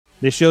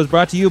This show is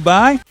brought to you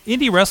by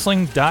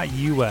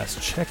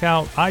IndieWrestling.us. Check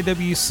out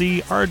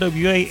IWC,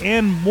 RWA,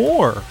 and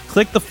more.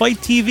 Click the Fight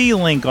TV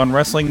link on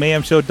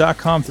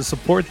WrestlingMayhemShow.com to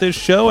support this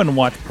show and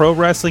watch pro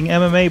wrestling,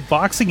 MMA,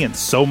 boxing, and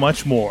so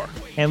much more.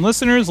 And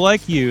listeners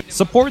like you,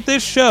 support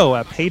this show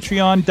at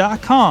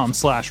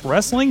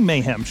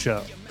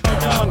Patreon.com/WrestlingMayhemShow.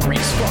 Hungry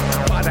as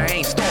fuck, but I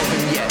ain't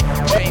starving yet.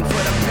 Chain for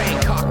the pain,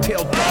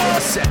 cocktail bar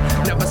set.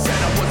 Never said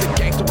I was a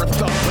gangster or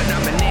thug, but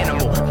I'm an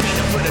animal.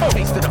 Beating for the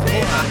taste of the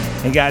floor.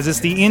 Hey guys, it's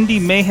the Indie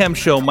Mayhem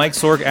Show. Mike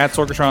Sorg at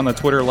Sorgatron on the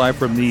Twitter, live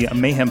from the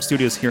Mayhem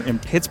Studios here in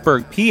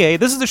Pittsburgh, PA.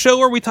 This is the show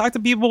where we talk to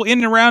people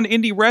in and around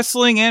indie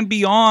wrestling and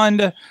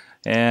beyond,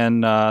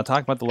 and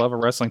talk about the love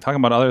of wrestling, talking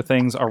about other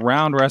things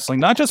around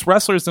wrestling, not just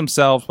wrestlers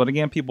themselves, but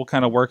again, people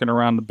kind of working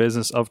around the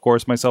business. Of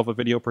course, myself, a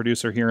video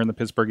producer here in the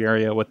Pittsburgh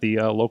area with the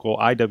local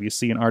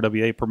IWC and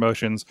RWA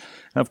promotions,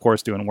 and of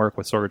course, doing work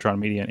with Sorgatron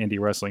Media and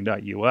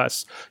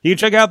IndieWrestling.us. You can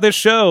check out this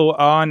show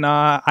on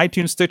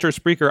iTunes, Stitcher,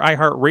 Spreaker,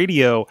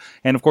 iHeartRadio,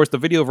 and of course, the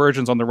video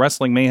versions on the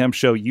Wrestling Mayhem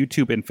Show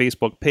YouTube and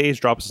Facebook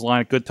page. Drop us a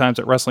line at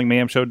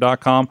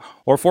goodtimes@WrestlingMayhemShow.com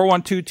or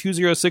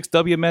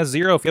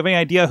 412-206-WMS0 if you have any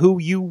idea who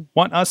you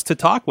want us to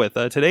talk with.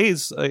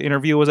 Today's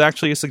interview was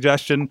actually a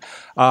suggestion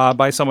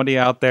by somebody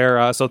out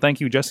there, so thank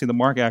you, Jesse the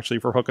Mark, actually,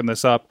 for hooking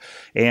this up.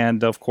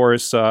 And of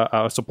course,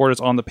 support us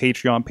on the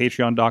Patreon,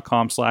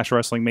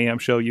 patreon.com/Wrestling Mayhem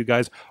Show. You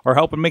guys are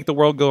helping make the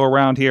world go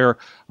around here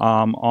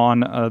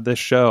on this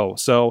show.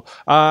 So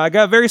I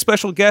got a very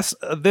special guest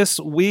this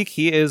week.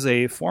 He is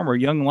a former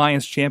Young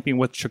Lions champion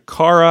with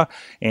Chikara,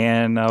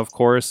 and of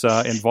course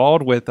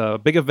involved with a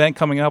big event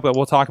coming up that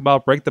we'll talk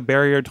about, Break the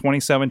Barrier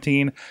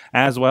 2017,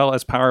 as well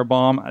as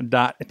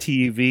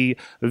Powerbomb.tv.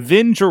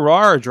 Vin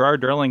Gerard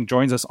Derling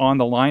joins us on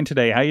the line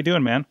today. How you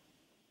doing, man?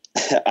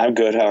 I'm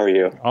good. How are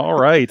you? All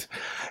right.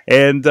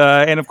 And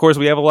of course,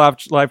 we have a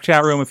live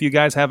chat room. If you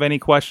guys have any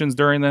questions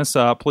during this,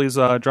 please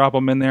drop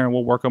them in there, and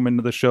we'll work them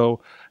into the show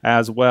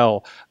as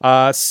well.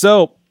 Well,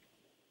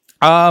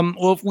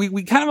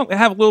 we kind of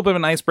have a little bit of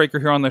an icebreaker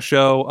here on the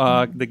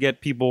show to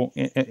get people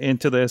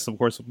into this. Of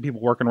course,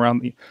 people working around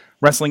the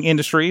wrestling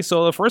industry.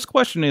 So the first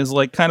question is,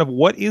 like, kind of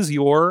what is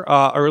your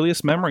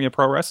earliest memory of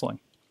pro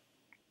wrestling?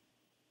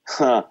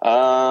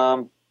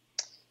 I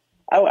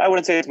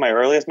wouldn't say it's my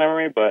earliest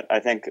memory, but I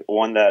think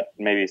one that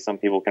maybe some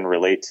people can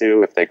relate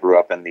to if they grew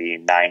up in the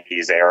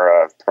 90s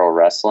era of pro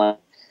wrestling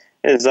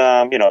is,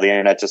 the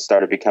internet just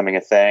started becoming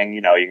a thing.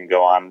 You can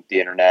go on the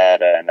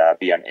internet and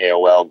be on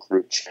AOL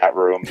group chat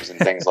rooms and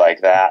things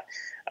like that.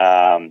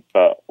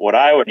 But what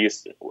I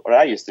used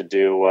to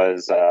do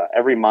was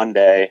every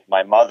Monday,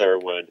 my mother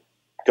would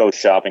go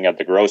shopping at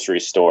the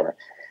grocery store,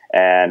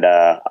 and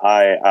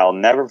I'll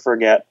never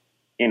forget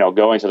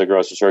going to the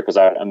grocery store, because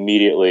I would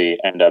immediately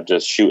end up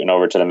just shooting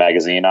over to the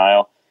magazine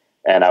aisle,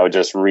 and I would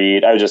just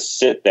read. I would just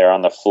sit there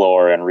on the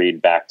floor and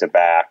read back to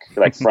back,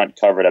 like front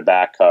cover to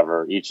back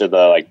cover, each of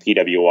the like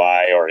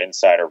PWI or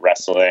Insider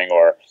Wrestling,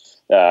 or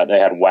they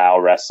had WOW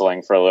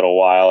Wrestling for a little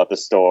while at the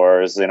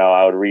stores.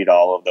 I would read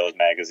all of those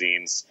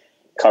magazines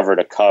cover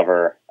to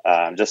cover,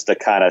 just to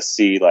kind of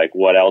see like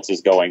what else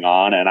is going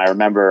on. And I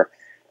remember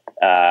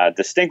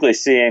distinctly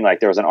seeing,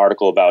 like, there was an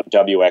article about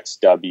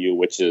WXW,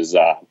 which is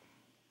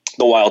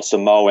the Wild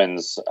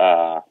Samoans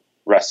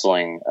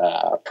wrestling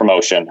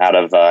promotion out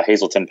of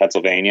Hazleton,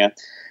 Pennsylvania.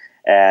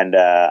 And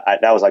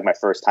that was like my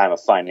first time of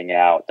finding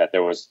out that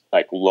there was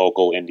like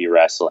local indie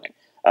wrestling.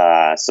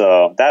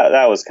 So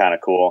that was kind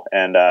of cool.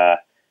 And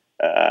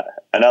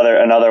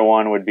another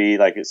one would be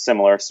like a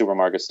similar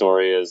supermarket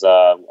story is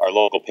our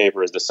local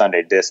paper is the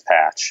Sunday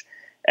Dispatch.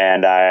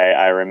 And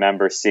I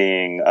remember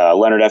seeing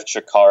Leonard F.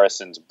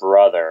 Chikarison's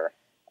brother,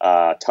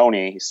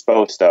 Tony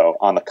Sposto,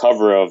 on the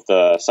cover of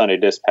the Sunday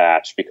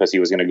Dispatch, because he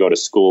was going to go to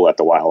school at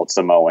the Wild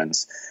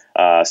Samoans.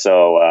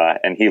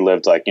 And he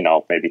lived like,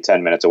 maybe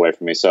 10 minutes away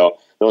from me. So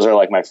those are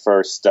like my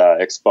first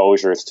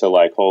exposures to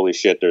like, holy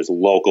shit, there's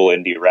local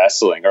indie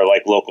wrestling or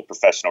like local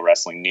professional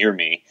wrestling near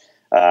me.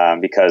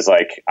 Because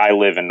like I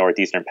live in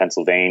northeastern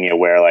Pennsylvania,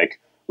 where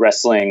like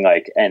wrestling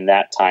like in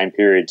that time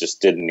period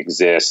just didn't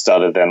exist,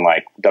 other than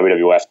like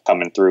WWF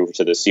coming through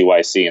to the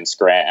CYC in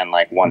Scranton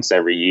like once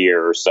every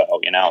year or so,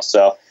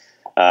 so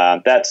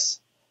that's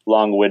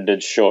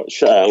long-winded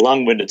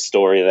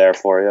story there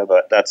for you,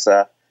 but that's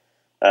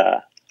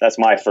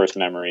my first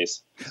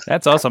memories.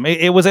 That's awesome.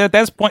 It was at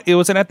that point. It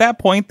was at that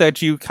point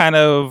that you kind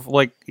of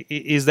like.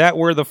 Is that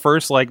where the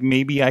first like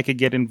maybe I could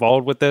get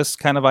involved with this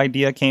kind of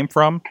idea came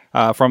from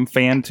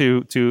fan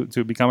to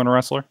becoming a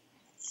wrestler?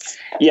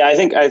 Yeah, I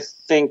think I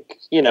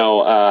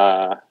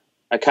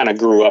kind of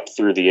grew up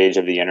through the age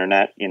of the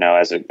internet.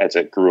 As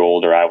it grew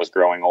older, I was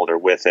growing older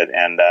with it,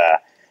 and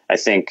I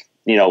think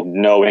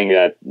knowing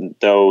that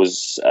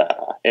those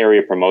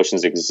area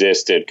promotions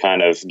existed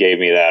kind of gave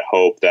me that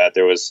hope that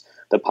there was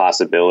the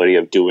possibility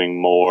of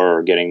doing more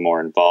or getting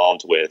more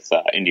involved with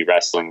indie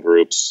wrestling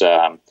groups.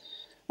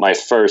 My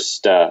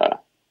first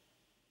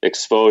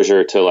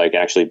exposure to like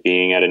actually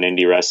being at an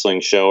indie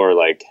wrestling show or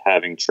like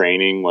having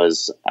training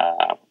was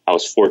I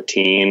was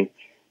 14,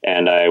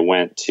 and I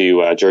went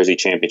to Jersey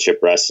Championship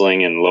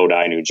Wrestling in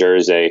Lodi, New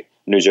Jersey,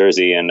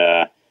 and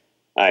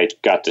I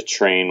got to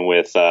train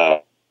with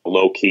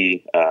Low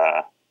Ki,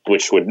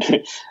 which would,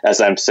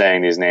 as I'm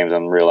saying these names,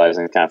 I'm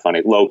realizing it's kind of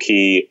funny. Low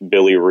Ki,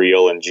 Billy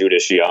Reel, and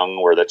Judas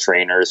Young were the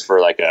trainers for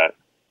like a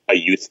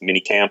youth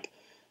mini camp.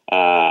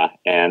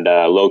 And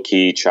Low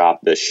Ki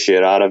chopped the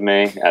shit out of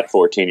me at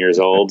 14 years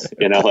old.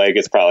 You know, like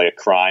it's probably a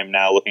crime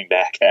now looking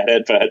back at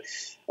it, but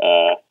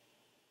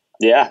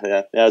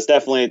yeah, it's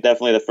definitely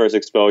the first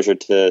exposure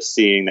to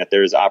seeing that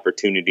there's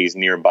opportunities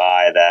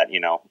nearby that, you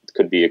know,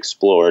 could be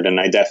explored, and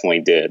I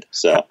definitely did.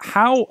 So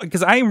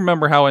because I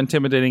remember how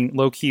intimidating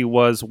Low Ki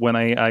was when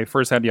I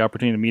first had the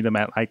opportunity to meet him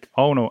at like,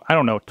 oh no, I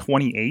don't know,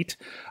 28.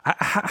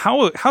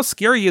 How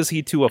scary is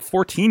he to a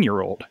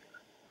 14-year-old?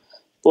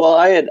 Well,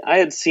 I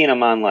had seen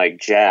him on like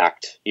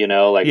Jacked, you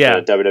know, like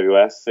the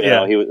WWF. You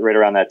know, he was right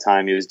around that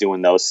time he was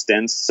doing those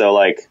stints. So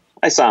like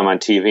I saw him on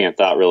TV and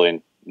thought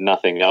really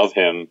nothing of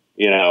him,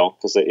 you know,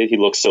 because he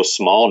looks so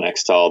small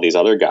next to all these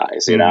other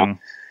guys, you know.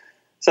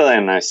 So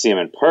then I see him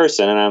in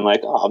person and I'm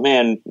like, oh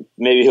man,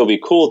 maybe he'll be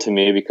cool to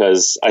me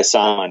because I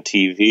saw him on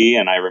TV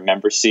and I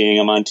remember seeing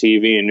him on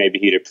TV and maybe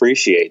he'd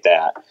appreciate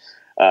that.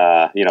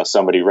 You know,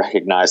 somebody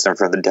recognized him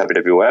from the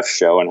WWF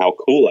show and how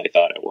cool I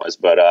thought it was.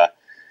 But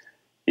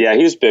yeah,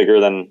 he was bigger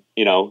than,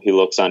 you know, he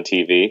looks on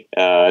TV,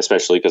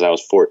 especially because I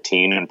was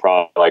 14 and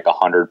probably like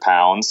 100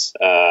 pounds.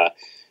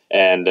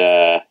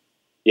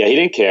 Yeah, he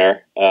didn't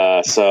care.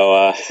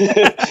 So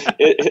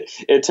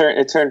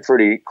it turned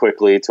pretty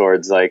quickly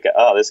towards like,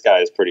 oh, this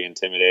guy is pretty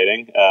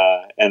intimidating.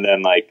 And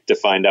then like to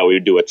find out we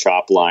would do a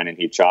chop line and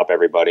he'd chop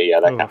everybody. Yeah,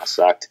 that kind of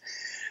sucked.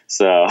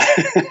 So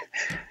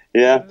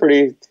yeah,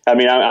 pretty. I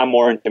mean, I'm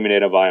more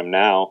intimidated by him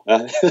now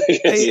as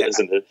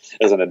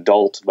an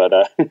adult. But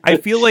I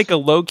feel like a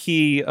Low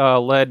Ki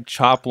led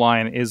chop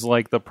line is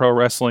like the pro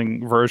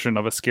wrestling version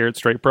of a Scared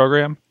Straight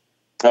program.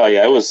 Oh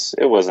yeah,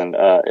 it wasn't.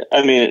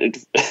 I mean.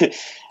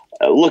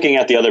 Looking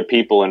at the other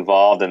people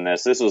involved in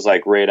this was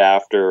like right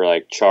after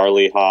like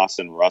Charlie Haas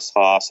and Russ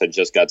Haas had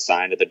just got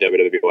signed to the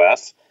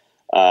WWF.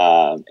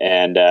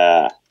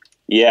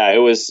 Yeah, it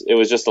was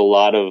just a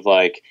lot of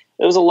like,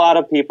 there was a lot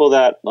of people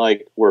that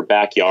like were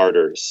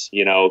backyarders,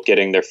 you know,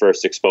 getting their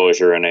first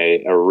exposure in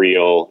a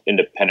real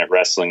independent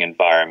wrestling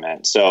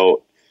environment.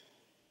 So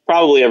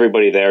probably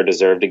everybody there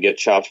deserved to get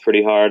chopped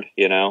pretty hard,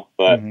 you know,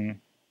 but,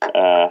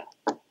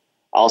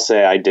 I'll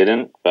say I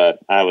didn't, but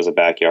I was a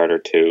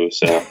backyarder too.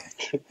 So,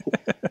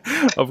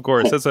 of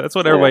course, that's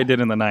what everybody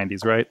did in the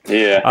 90s, right?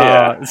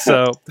 Yeah.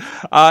 So,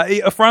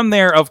 from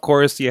there, of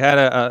course, you had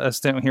a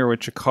stint here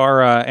with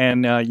Chikara,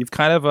 and you've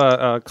kind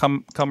of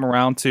come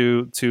around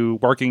to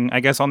working,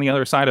 I guess, on the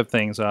other side of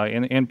things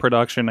in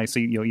production. I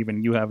see, you know,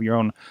 even you have your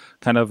own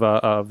kind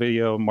of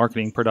video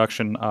marketing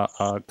production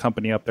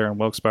company up there in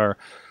Wilkes-Barre.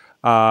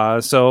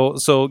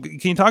 So can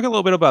you talk a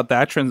little bit about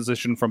that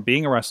transition from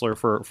being a wrestler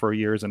for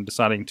years and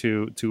deciding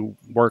to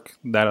work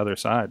that other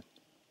side?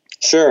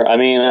 Sure. I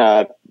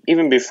mean,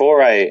 even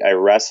before I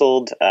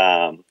wrestled,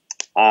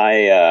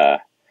 I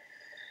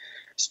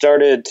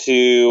started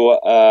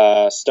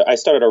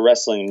a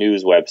wrestling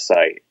news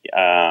website,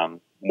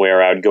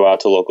 where I would go out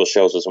to local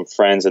shows with some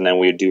friends and then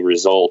we'd do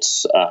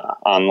results,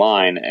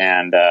 online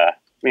and,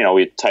 you know,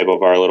 we'd type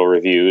up our little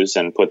reviews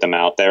and put them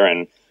out there.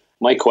 And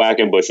Mike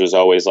Quackenbush was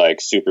always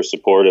like super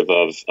supportive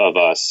of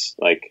us.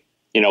 Like,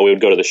 you know, we would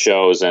go to the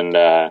shows and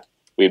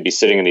we'd be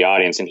sitting in the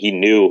audience and he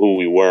knew who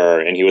we were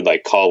and he would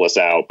like call us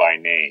out by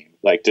name,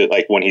 like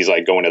when he's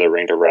like going to the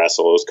ring to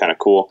wrestle. It was kind of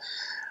cool.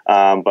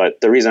 But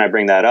the reason I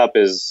bring that up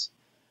is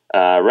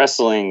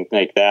wrestling,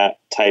 like that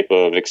type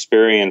of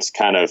experience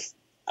kind of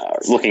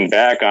looking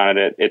back on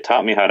it, it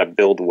taught me how to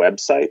build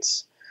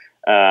websites.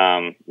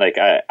 Like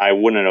I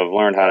wouldn't have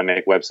learned how to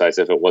make websites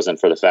if it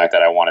wasn't for the fact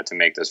that I wanted to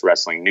make this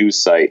wrestling news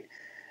site.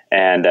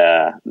 And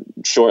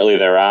shortly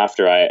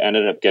thereafter, I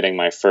ended up getting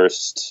my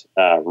first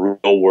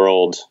real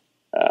world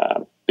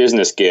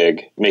business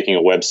gig, making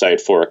a website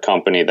for a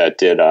company that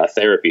did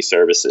therapy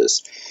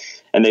services.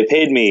 And they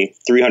paid me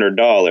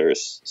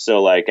 $300.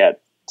 So like at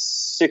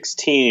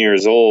 16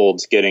 years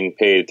old, getting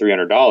paid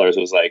 $300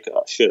 was like,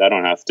 oh shit, I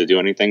don't have to do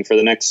anything for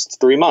the next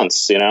 3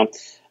 months, you know?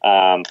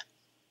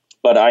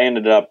 But I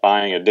ended up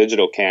buying a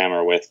digital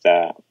camera with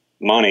that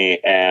money,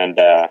 and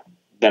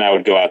then I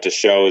would go out to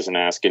shows and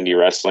ask indie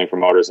wrestling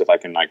promoters if I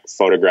can like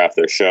photograph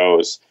their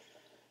shows,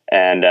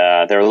 and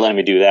they were letting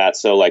me do that.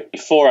 So like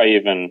before I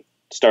even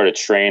started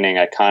training,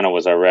 I kind of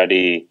was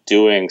already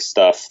doing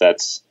stuff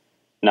that's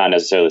not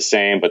necessarily the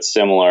same, but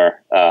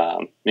similar.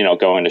 You know,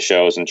 going to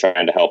shows and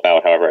trying to help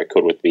out however I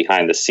could with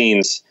behind the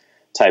scenes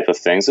type of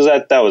things. So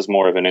that was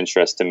more of an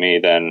interest to me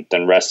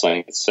than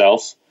wrestling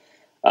itself.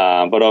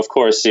 But of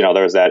course, you know,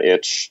 there was that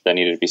itch that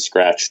needed to be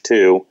scratched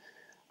too.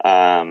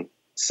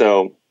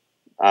 So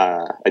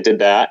I did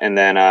that, and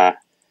then I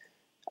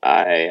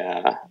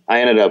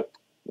ended up,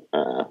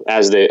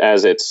 as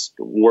it's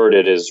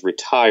worded, is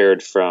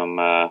retired from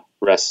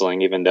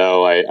wrestling, even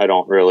though I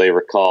don't really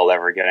recall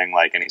ever getting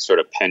like any sort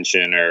of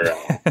pension or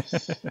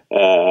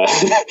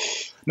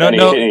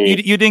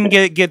you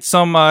didn't get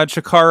some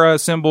Chikara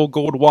symbol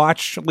gold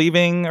watch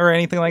leaving or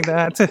anything like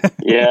that.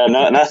 Yeah,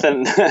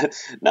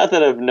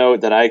 nothing of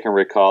note that I can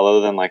recall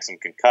other than like some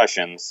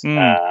concussions.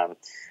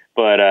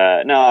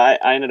 But no,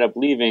 I ended up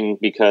leaving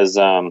because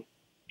I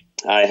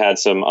had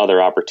some other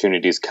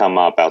opportunities come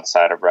up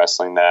outside of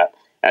wrestling that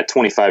at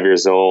 25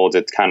 years old,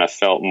 it kind of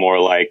felt more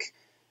like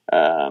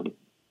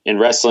in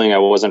wrestling, I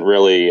wasn't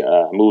really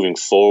moving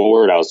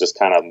forward. I was just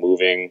kind of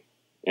moving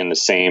in the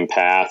same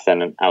path,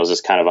 and I was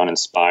just kind of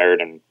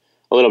uninspired and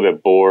a little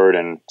bit bored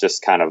and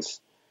just kind of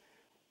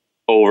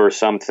over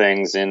some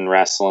things in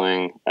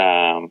wrestling.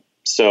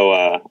 So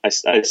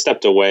I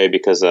stepped away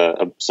because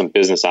of some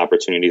business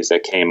opportunities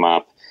that came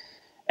up.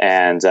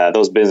 And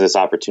those business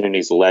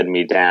opportunities led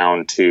me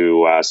down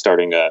to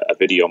starting a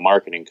video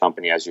marketing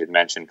company, as you had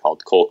mentioned,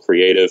 called Cole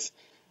Creative.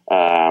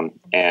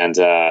 And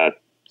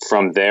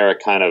from there,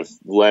 it kind of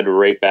led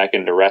right back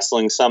into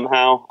wrestling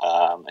somehow.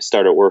 I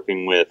started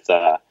working with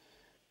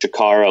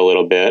Chikara a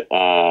little bit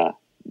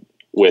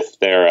with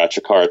their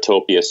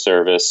Chikaratopia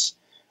service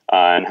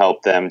and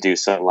helped them do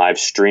some live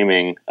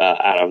streaming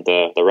out of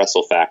the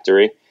Wrestle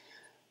Factory.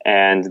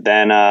 And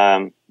then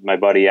my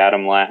buddy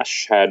Adam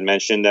Lash had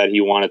mentioned that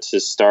he wanted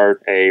to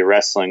start a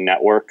wrestling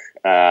network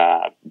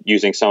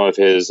using some of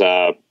his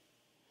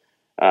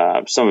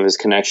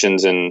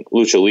connections in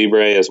Lucha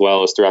Libre as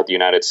well as throughout the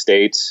United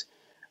States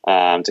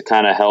to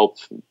kind of help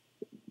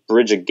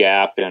bridge a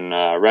gap in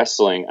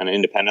wrestling on an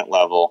independent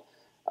level.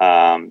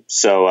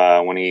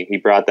 So when he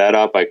brought that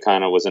up, I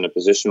kind of was in a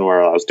position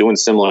where I was doing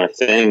similar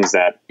things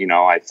that,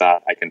 I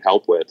thought I can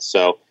help with.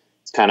 So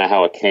it's kind of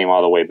how it came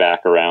all the way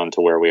back around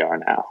to where we are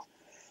now.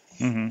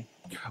 Mm-hmm.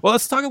 Well,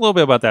 let's talk a little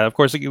bit about that. Of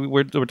course,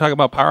 we're talking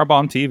about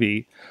Powerbomb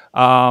TV.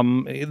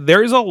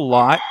 There's a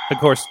lot. Of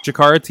course,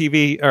 Chikara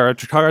TV or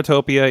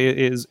Chikaratopia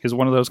is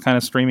one of those kind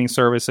of streaming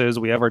services.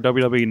 We have our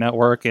WWE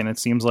Network, and it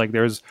seems like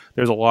there's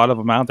a lot of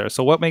them out there.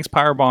 So, what makes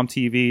Powerbomb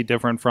TV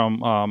different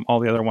from all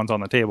the other ones on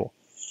the table?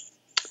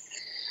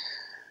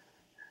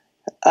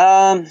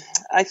 I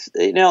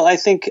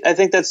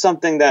think that's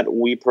something that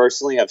we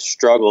personally have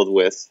struggled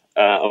with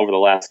over the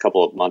last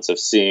couple of months of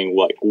seeing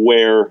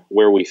where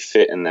we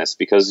fit in this,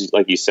 because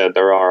like you said,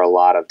 there are a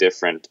lot of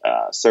different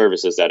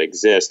services that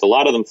exist. A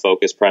lot of them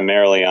focus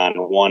primarily on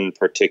one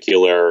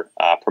particular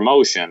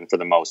promotion for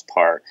the most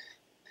part.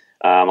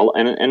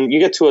 And you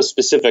get to a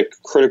specific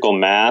critical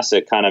mass,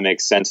 it kind of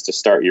makes sense to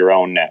start your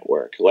own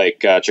network. Like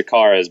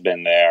Chikara has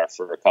been there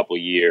for a couple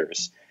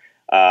years.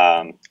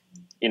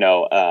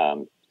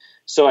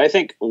 So I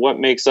think what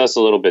makes us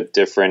a little bit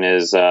different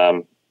is,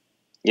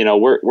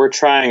 we're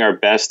trying our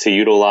best to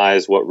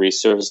utilize what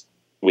resources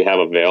we have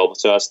available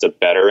to us to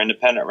better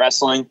independent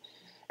wrestling.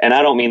 And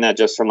I don't mean that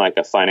just from like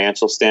a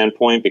financial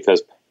standpoint,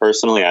 because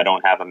personally, I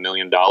don't have $1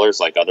 million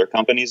like other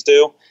companies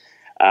do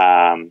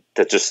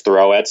to just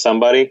throw at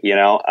somebody,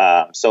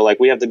 So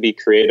like we have to be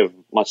creative,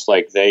 much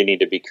like they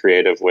need to be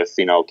creative with,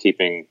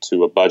 keeping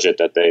to a budget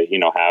that they,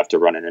 have to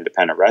run an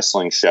independent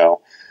wrestling show.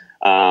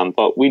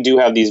 But we do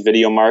have these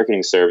video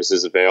marketing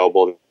services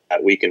available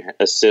that we can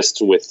assist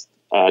with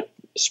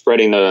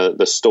spreading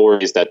the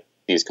stories that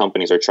these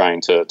companies are trying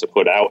to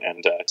put out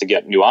and to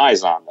get new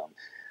eyes on them.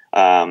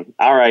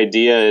 Our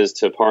idea is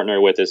to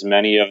partner with as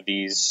many of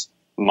these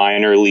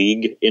minor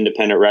league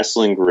independent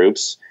wrestling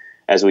groups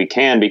as we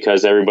can,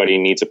 because everybody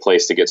needs a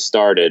place to get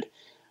started.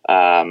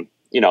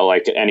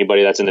 Like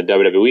anybody that's in the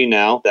WWE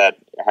now that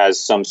has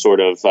some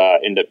sort of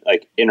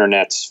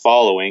internet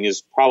following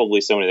is probably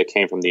somebody that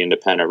came from the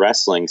independent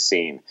wrestling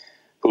scene,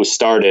 who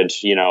started,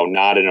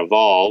 not in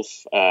Evolve,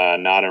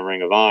 not in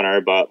Ring of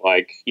Honor, but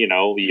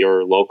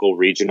your local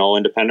regional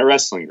independent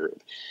wrestling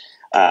group.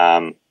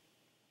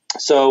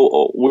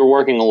 So we're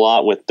working a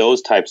lot with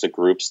those types of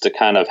groups to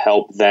kind of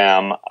help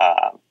them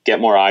get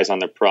more eyes on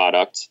their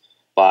product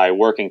by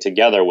working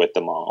together with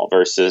them all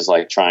versus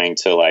trying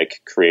to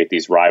create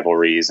these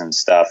rivalries and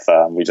stuff.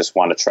 We just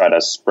want to try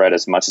to spread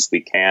as much as we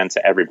can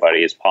to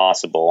everybody as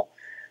possible.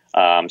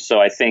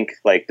 So I think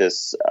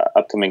this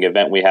upcoming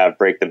event we have,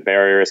 Break the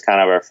Barrier, is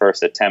kind of our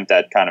first attempt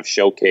at kind of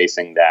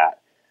showcasing that.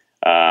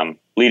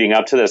 Leading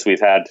up to this,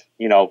 we've had,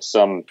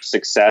 some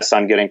success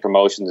on getting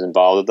promotions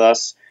involved with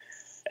us.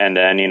 And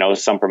then,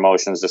 some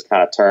promotions just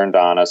kind of turned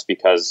on us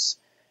because,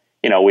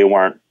 we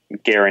weren't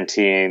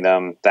guaranteeing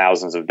them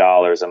thousands of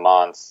dollars a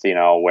month,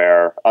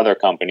 where other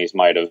companies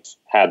might have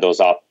had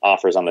those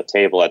offers on the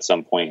table at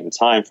some point in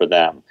time for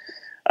them.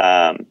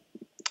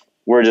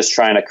 We're just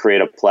trying to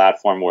create a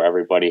platform where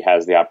everybody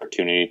has the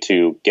opportunity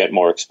to get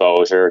more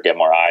exposure, get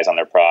more eyes on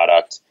their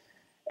product.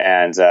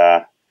 And,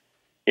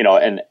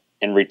 and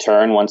in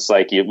return, once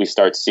we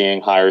start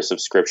seeing higher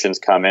subscriptions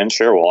come in,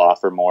 sure, we'll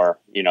offer more,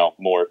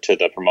 more to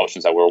the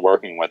promotions that we're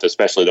working with,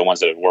 especially the ones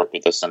that have worked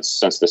with us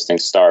since this thing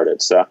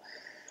started. So.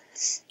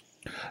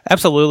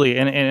 Absolutely.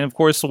 And of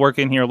course,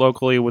 working here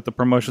locally with the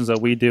promotions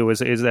that we do is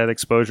that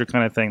exposure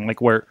kind of thing.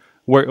 Like where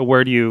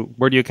do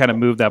you kind of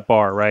move that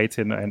bar, right?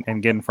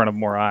 And get in front of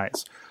more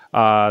eyes.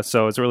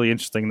 So it's really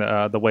interesting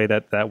the way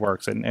that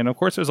works. And of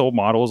course, there's old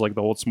models like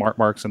the old Smart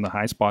Marks and the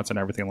High Spots and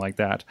everything like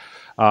that.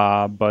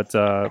 But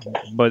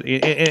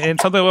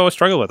it's something I always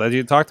struggle with, as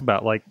you talked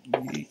about. Like,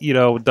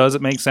 does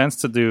it make sense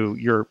to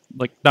do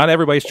not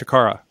everybody's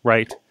Chikara,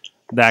 right?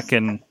 That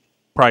can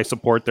probably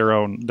support their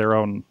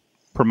own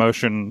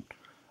promotion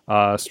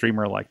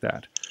streamer like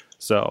that.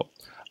 So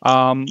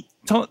tell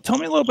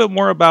me a little bit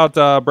more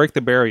about Break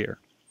the Barrier.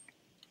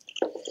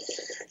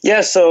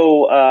 Yeah,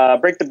 so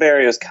Break the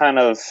Barrier is kind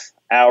of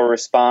our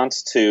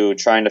response to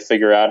trying to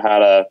figure out how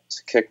to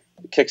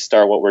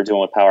kickstart what we're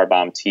doing with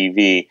Powerbomb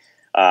TV.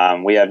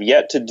 We have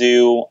yet to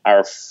do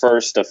our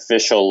first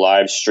official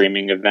live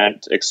streaming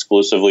event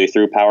exclusively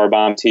through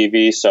Powerbomb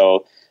TV,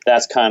 so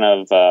that's kind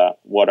of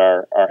what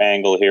our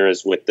angle here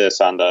is with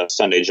this on the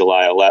Sunday, June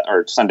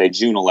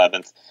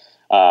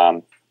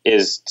 11th,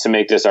 is to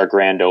make this our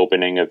grand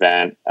opening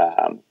event.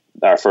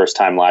 Our first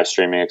time live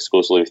streaming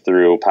exclusively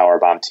through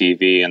Powerbomb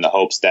TV, in the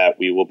hopes that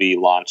we will be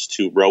launched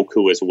to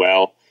Roku as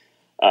well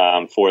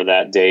for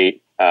that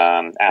date.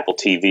 Apple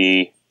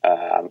TV.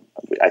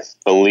 I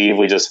believe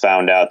we just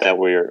found out that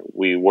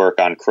we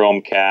work on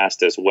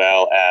Chromecast as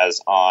well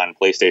as on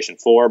PlayStation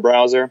 4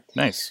 browser.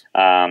 Nice.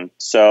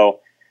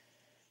 So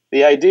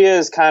the idea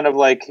is kind of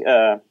like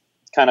a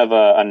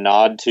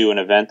nod to an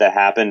event that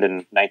happened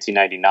in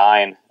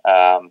 1999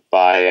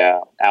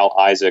 by Al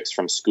Isaacs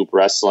from Scoop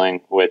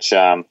Wrestling, which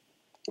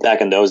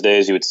back in those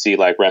days you would see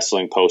like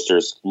wrestling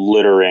posters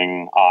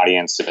littering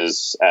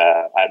audiences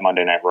at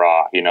Monday Night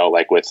Raw,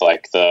 like with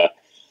like the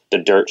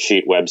dirt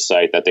sheet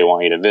website that they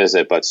want you to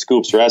visit. But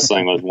Scoop's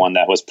Wrestling was one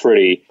that was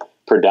pretty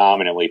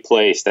predominantly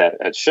placed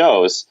at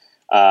shows.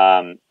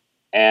 And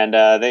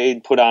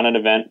they put on an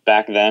event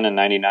back then in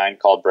 99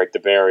 called Break the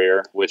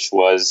Barrier, which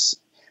was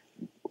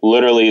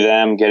literally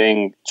them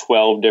getting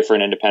 12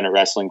 different independent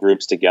wrestling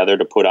groups together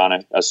to put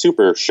on a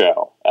super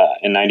show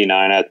in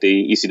 99 at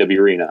the ECW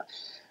Arena.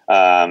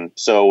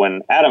 So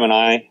when Adam and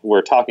I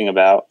were talking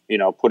about,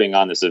 putting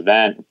on this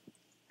event,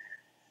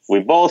 we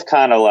both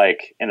kind of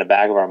like in the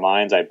back of our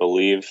minds, I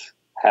believe,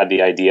 had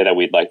the idea that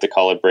we'd like to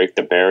call it Break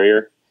the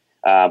Barrier.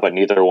 But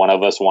neither one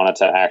of us wanted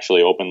to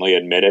actually openly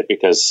admit it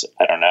because,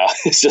 I don't know,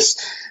 it's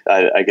just,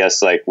 I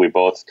guess like we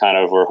both kind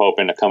of were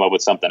hoping to come up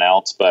with something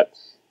else, but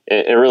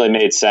it really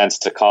made sense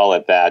to call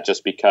it that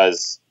just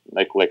because,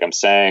 like I'm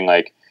saying,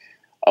 like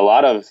a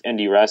lot of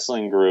indie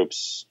wrestling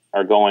groups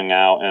are going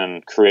out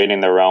and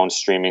creating their own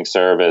streaming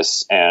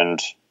service and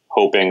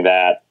hoping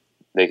that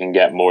they can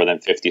get more than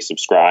 50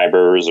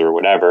 subscribers or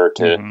whatever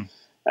to,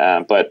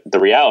 but the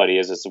reality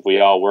is if we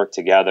all work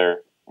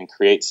together and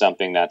create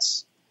something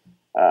that's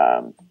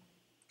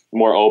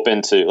more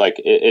open to, like,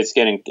 it's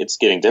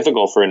getting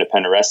difficult for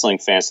independent wrestling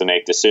fans to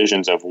make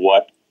decisions of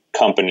what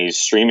company's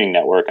streaming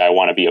network I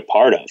want to be a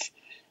part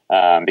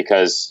of,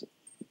 because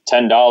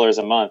 $10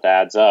 a month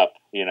adds up.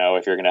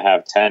 If you're going to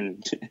have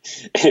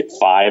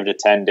 5 to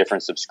 10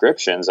 different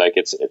subscriptions, like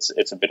it's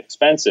a bit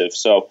expensive.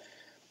 So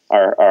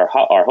our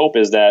hope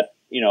is that,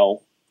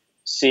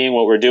 seeing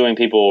what we're doing,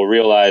 people will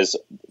realize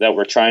that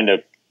we're trying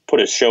to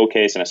put a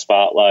showcase and a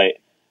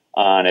spotlight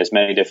on as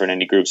many different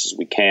indie groups as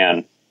we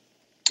can.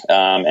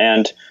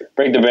 And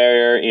Break the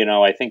Barrier,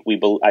 I think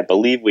I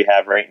believe we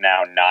have right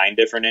now 9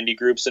 different indie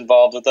groups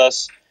involved with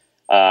us.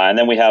 And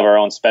then we have our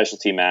own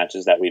specialty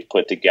matches that we've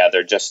put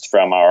together just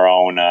from our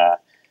own,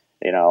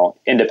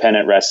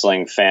 independent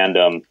wrestling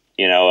fandom,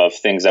 of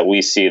things that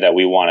we see that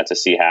we wanted to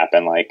see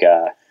happen. Like,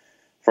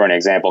 for an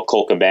example,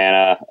 Colt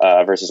Cabana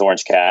versus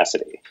Orange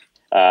Cassidy.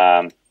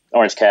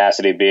 Orange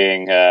Cassidy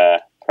being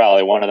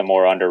probably one of the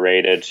more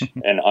underrated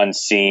and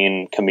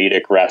unseen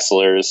comedic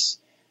wrestlers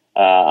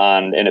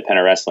on the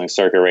independent wrestling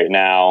circuit right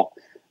now.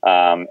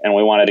 And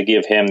we wanted to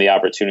give him the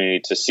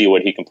opportunity to see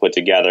what he can put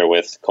together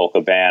with Colt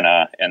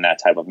Cabana in that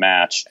type of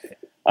match.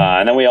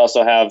 And then we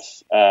also have,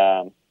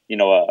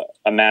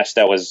 a match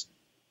that was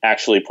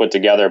actually put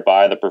together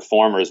by the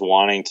performers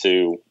wanting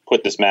to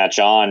put this match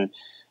on.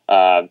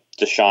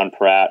 Deshaun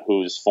Pratt,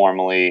 who's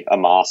formerly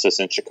Amasis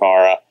in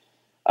Chikara,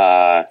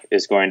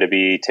 is going to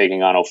be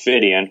taking on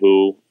Ophidian,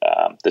 who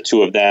the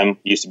two of them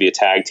used to be a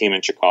tag team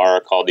in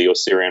Chikara called the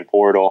Osirian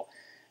Portal.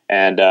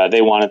 And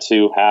they wanted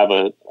to have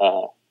a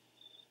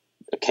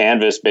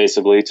canvas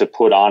basically to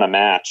put on a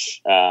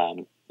match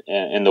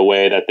in the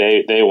way that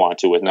they want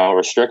to, with no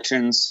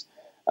restrictions,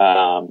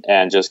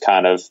 and just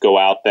kind of go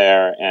out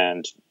there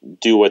and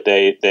do what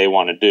they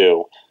want to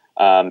do.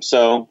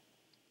 So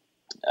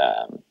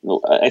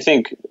I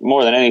think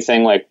more than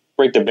anything, like,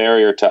 Break the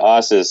Barrier to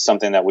us is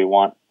something that we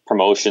want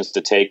promotions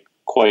to take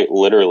quite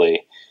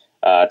literally,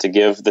 to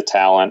give the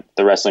talent,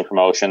 the wrestling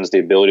promotions, the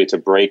ability to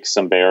break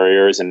some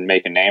barriers and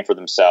make a name for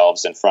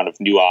themselves in front of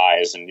new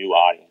eyes and new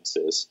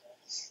audiences.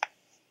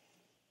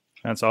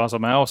 That's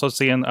awesome. I also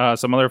seeing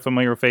some other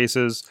familiar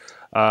faces.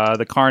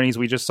 The Carnies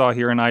we just saw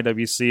here in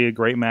IWC, a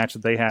great match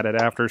that they had at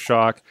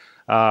Aftershock.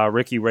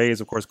 Ricky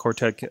Reyes, of course,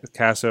 Cortez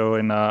Casso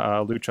in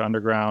Lucha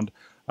Underground.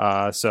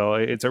 So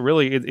it's a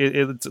really,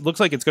 it looks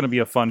like it's going to be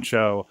a fun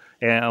show,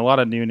 and a lot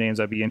of new names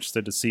I'd be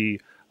interested to see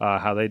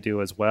how they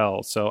do as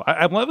well. So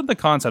I'm loving the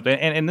concept,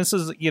 and this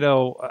is,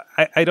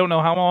 I don't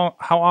know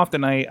how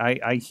often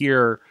I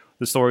hear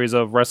the stories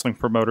of wrestling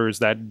promoters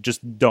that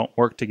just don't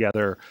work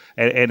together,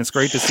 and it's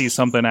great to see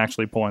something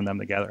actually pulling them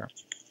together.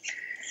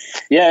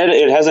 Yeah,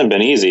 it hasn't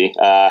been easy.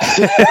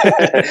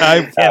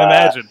 I can't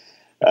imagine.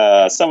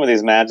 Some of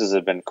these matches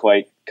have been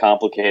quite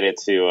complicated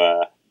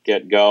to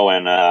get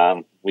going.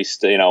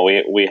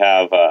 We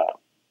have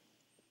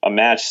a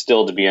match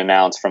still to be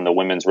announced from the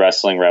Women's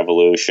Wrestling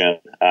Revolution,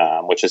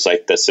 which is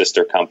like the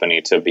sister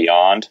company to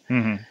Beyond.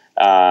 Mm-hmm.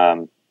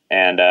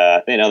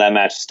 That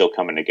match is still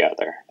coming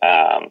together.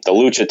 The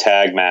Lucha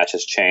Tag match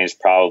has changed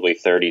probably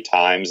 30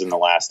 times in the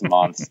last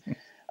month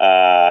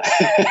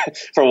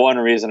for one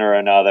reason or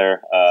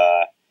another.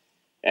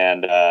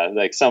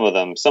 Some of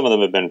them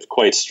have been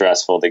quite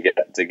stressful to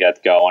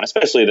get going,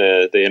 especially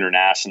the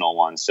international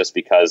ones, just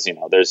because,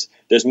 there's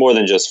more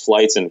than just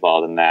flights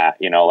involved in that.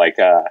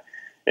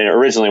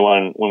 Originally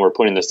when we're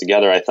putting this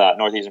together, I thought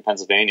Northeastern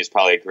Pennsylvania is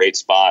probably a great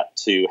spot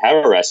to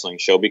have a wrestling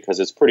show because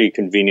it's pretty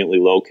conveniently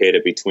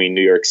located between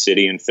New York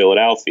City and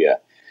Philadelphia.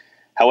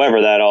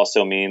 However, that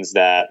also means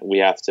that we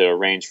have to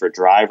arrange for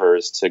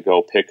drivers to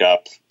go pick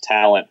up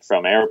talent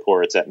from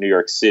airports at New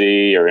York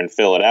City or in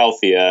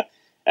Philadelphia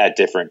at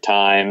different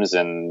times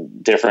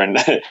and different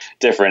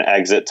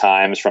exit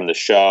times from the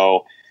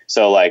show.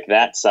 So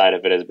that side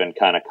of it has been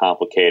kind of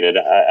complicated.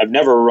 I've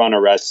never run a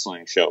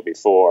wrestling show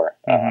before.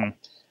 Mm-hmm.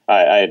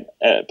 I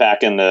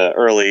back in the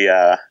early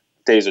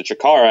days of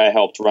Chikara, I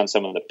helped run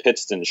some of the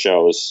Pittston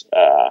shows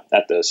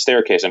at the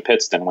Staircase in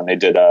Pittston when they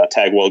did a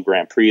Tag World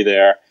Grand Prix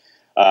there.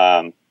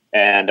 But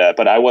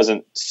I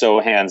wasn't so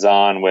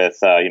hands-on with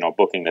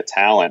booking the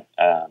talent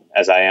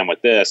as I am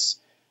with this.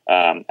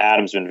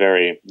 Adam's been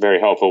very, very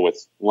helpful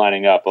with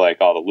lining up all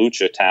the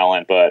Lucha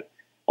talent, but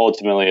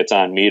ultimately it's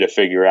on me to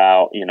figure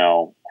out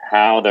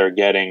how they're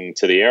getting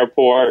to the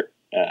airport,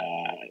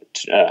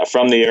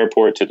 from the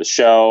airport to the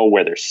show,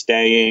 where they're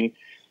staying.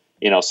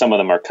 Some of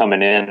them are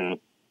coming in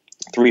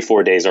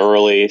 3-4 days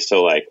early,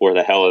 so where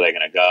the hell are they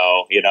going to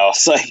go?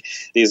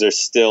 It's these are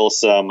still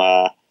some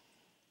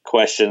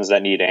questions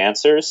that need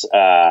answers,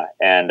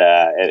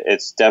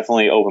 it's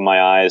definitely opened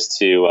my eyes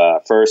to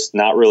first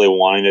not really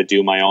wanting to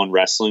do my own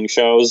wrestling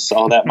shows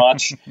all that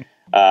much.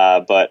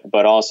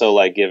 But also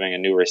giving a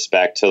new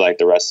respect to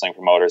the wrestling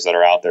promoters that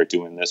are out there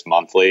doing this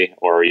monthly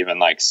or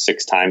even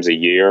 6 times a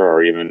year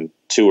or even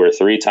 2 or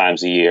 3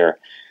 times a year.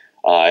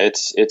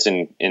 It's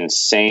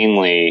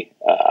insanely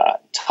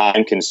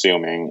time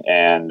consuming,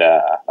 and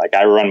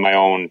I run my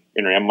own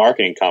internet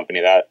marketing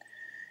company that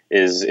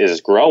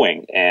is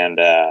growing, and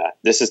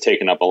this has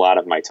taken up a lot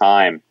of my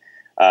time.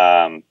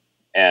 I'm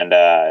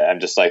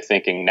just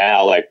thinking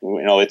now,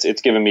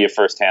 it's given me a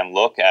firsthand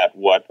look at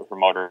what a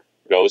promoter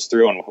goes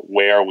through and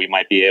where we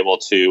might be able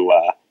to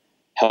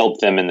help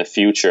them in the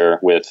future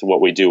with what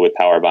we do with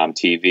Powerbomb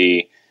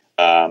TV.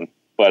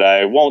 But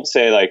I won't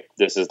say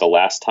this is the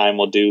last time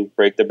we'll do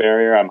Break the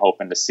Barrier. I'm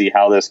hoping to see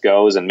how this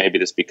goes, and maybe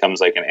this becomes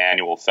an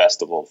annual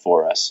festival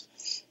for us.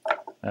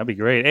 That'd be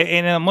great.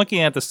 And I'm looking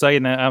at the site,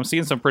 and I'm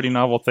seeing some pretty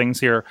novel things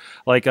here.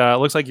 It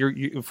looks like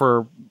you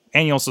for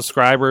annual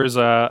subscribers,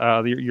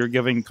 you're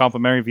giving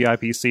complimentary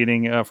VIP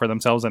seating for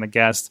themselves and a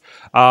guest,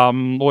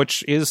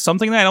 which is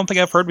something that I don't think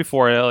I've heard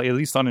before, at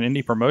least on an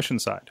indie promotion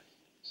side.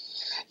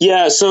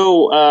 Yeah,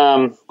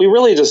 so we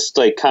really just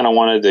kind of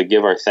wanted to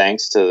give our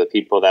thanks to the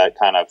people that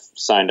kind of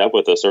signed up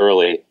with us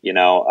early.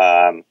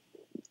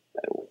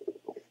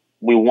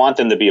 We want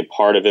them to be a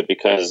part of it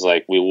because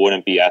we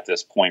wouldn't be at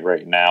this point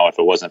right now if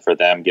it wasn't for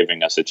them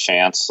giving us a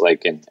chance,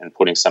 and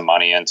putting some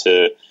money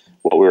into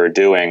what we were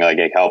doing.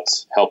 It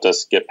helped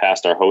us get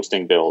past our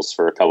hosting bills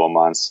for a couple of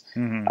months.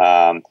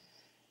 Mm-hmm.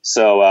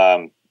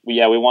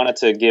 We wanted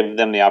to give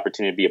them the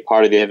opportunity to be a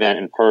part of the event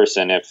in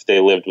person if they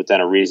lived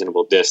within a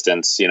reasonable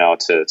distance,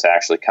 to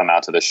actually come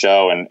out to the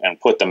show and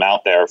put them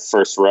out there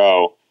first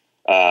row.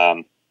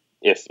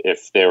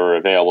 If they were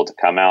available to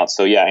come out.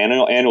 So yeah,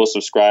 annual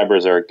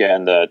subscribers are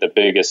getting the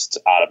biggest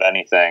out of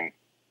anything.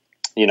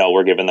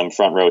 We're giving them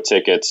front row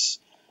tickets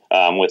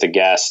with a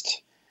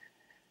guest.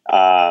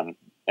 And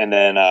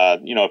then,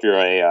 if you're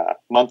a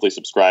monthly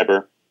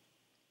subscriber,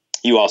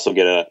 you also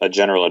get a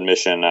general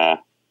admission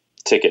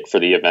ticket for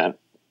the event.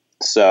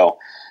 So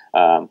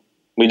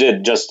we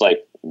did just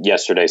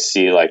yesterday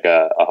see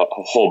a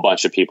whole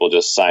bunch of people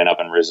just sign up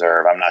and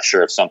reserve. I'm not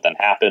sure if something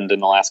happened in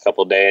the last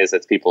couple of days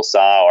that people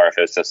saw, or if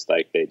it's just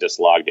they just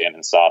logged in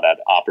and saw that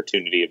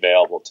opportunity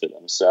available to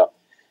them. So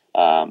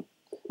no,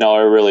 I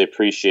really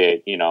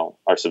appreciate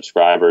our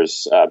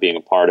subscribers being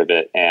a part of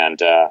it,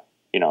 and I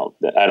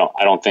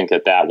don't think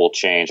that will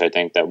change. I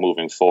think that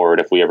moving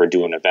forward, if we ever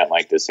do an event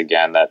like this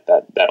again,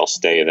 that'll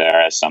stay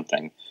there as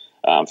something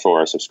for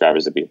our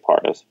subscribers to be a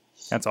part of.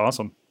 That's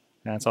awesome.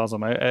 That's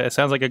awesome. It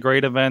sounds like a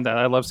great event.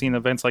 I love seeing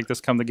events like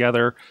this come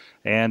together,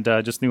 and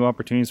just new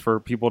opportunities for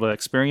people to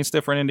experience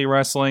different indie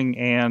wrestling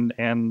and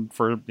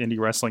for indie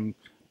wrestling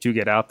to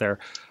get out there.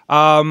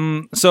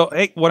 So,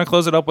 hey, want to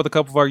close it up with a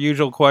couple of our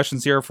usual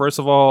questions here. First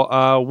of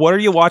all, what are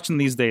you watching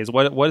these days?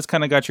 What has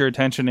kind of got your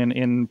attention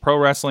in pro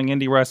wrestling,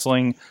 indie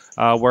wrestling,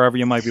 wherever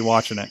you might be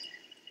watching it?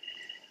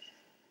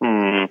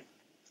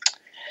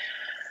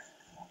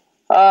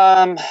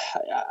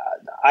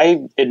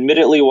 I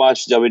admittedly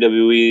watch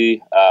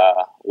WWE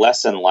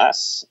less and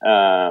less,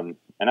 and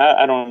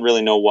I don't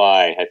really know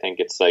why. I think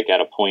it's like at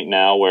a point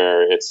now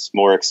where it's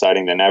more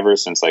exciting than ever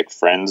since like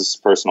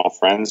personal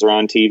friends are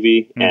on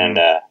TV, and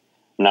I'm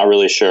not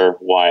really sure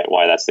why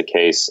that's the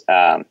case.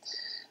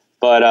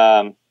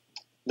 But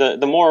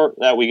the more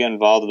that we get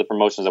involved with the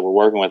promotions that we're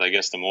working with, I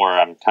guess the more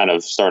I'm kind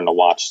of starting to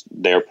watch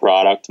their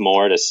product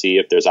more to see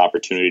if there's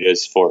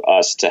opportunities for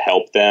us to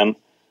help them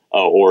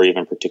or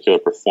even particular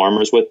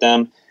performers with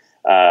them.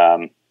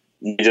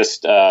 We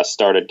just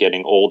started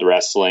getting old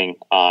wrestling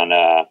on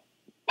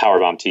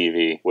Powerbomb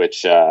TV,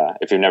 which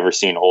if you've never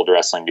seen old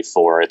wrestling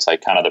before, it's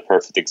like kind of the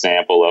perfect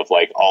example of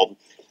like all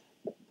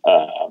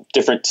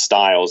different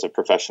styles of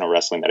professional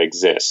wrestling that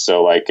exist.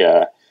 So like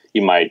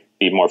you might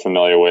be more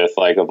familiar with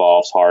like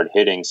Evolve's hard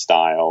hitting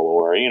style,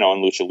 or in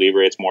Lucha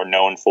Libre it's more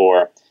known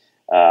for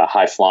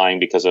high flying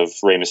because of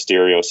Rey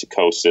Mysterio,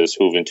 Psicosis,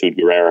 Juventud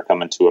Guerrera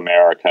coming to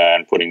America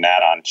and putting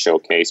that on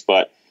showcase.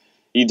 But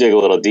you dig a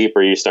little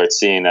deeper, you start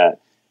seeing that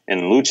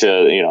in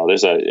Lucha,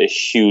 there's a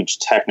huge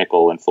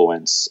technical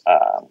influence,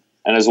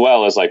 and as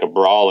well as like a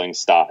brawling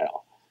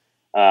style.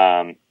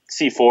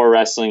 C4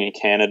 wrestling in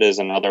Canada is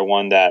another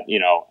one that,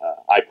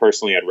 I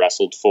personally had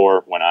wrestled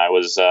for when I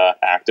was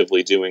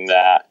actively doing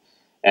that.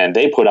 And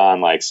they put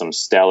on like some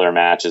stellar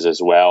matches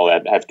as well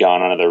that have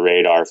gone under the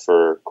radar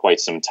for quite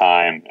some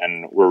time.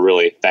 And we're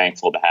really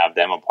thankful to have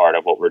them a part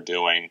of what we're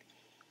doing.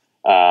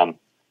 But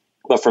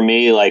for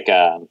me, like,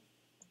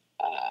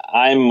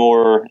 I'm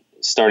more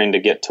starting to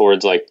get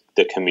towards like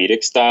the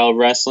comedic style of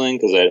wrestling,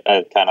 because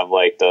I kind of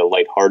like the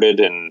lighthearted,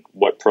 and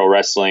what pro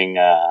wrestling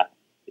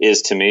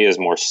is to me is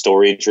more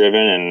story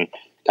driven and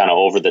kind of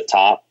over the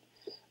top.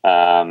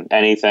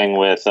 Anything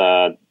with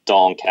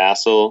Dalton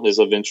Castle is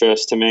of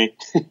interest to me.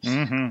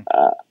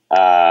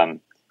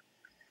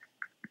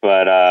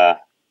 But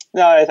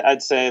no,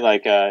 I'd say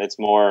like it's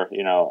more,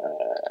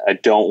 I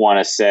don't want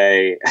to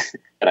say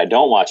that I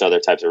don't watch other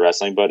types of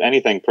wrestling, but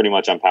anything pretty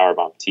much on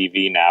Powerbomb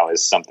TV now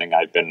is something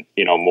I've been,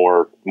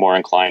 more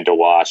inclined to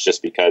watch,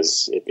 just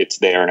because it's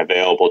there and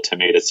available to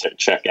me to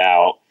check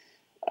out.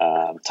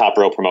 Top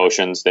Row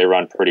Promotions, they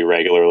run pretty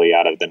regularly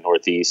out of the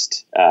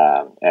Northeast,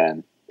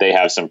 and they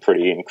have some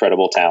pretty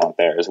incredible talent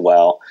there as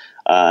well.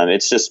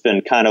 It's just been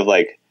kind of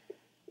like,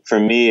 for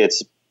me,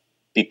 it's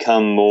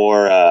become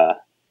more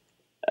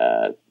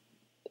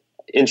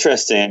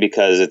interesting,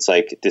 because it's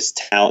like these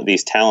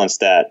talents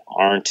that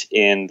aren't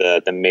in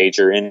the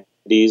major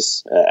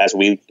indies, as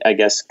we, I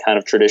guess, kind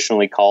of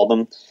traditionally call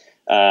them,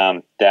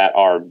 that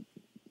are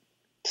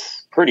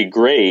pretty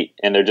great,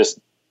 and they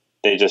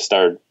just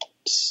are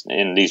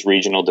in these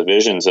regional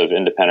divisions of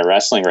independent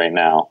wrestling right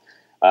now,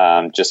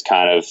 just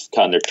kind of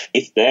cutting their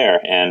teeth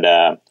there.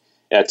 And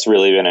it's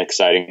really been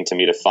exciting to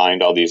me to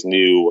find all these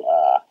new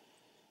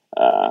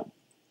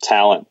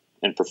talent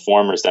and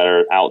performers that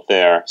are out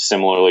there,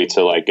 similarly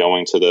to like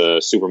going to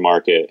the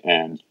supermarket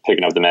and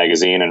picking up the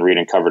magazine and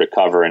reading cover to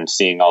cover and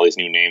seeing all these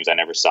new names I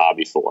never saw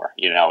before.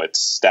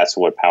 That's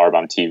what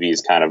Powerbomb TV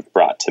has kind of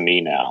brought to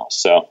me now.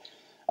 So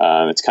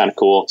it's kind of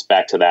cool. It's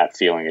back to that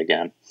feeling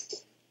again.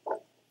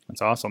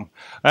 That's awesome.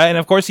 And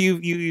of course,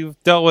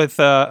 you've dealt with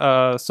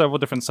several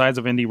different sides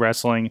of indie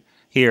wrestling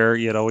here.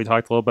 We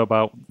talked a little bit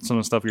about some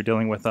of the stuff you're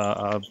dealing with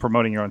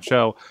promoting your own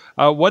show.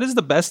 What is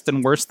the best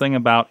and worst thing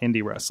about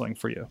indie wrestling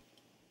for you?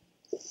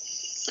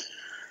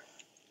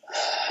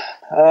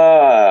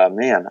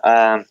 Man.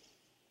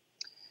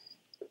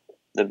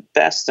 The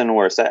best and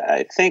worst.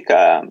 I think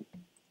the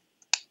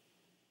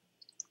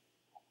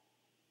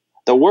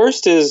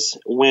worst is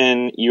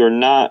when you're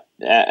not,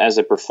 as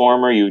a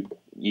performer,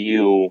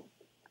 you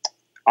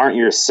aren't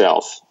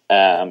yourself.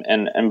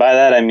 And by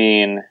that, I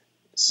mean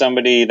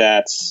somebody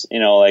that's,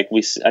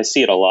 I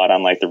see it a lot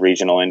on like the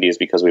regional indies,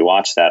 because we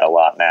watch that a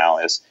lot now,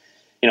 is,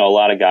 a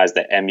lot of guys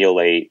that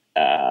emulate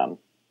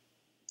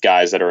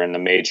guys that are in the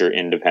major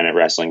independent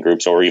wrestling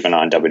groups or even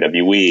on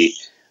WWE.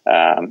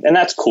 And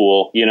that's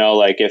cool.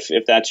 Like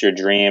if that's your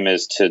dream,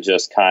 is to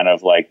just kind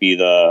of like be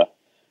the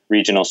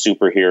regional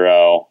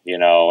superhero,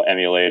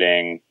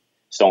 emulating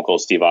Stone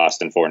Cold Steve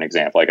Austin, for an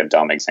example, like a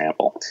dumb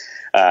example.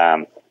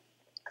 But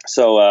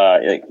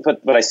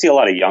I see a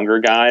lot of younger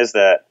guys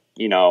that,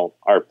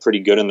 are pretty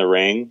good in the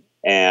ring,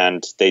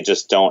 and they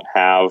just don't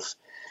have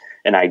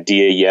an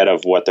idea yet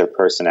of what their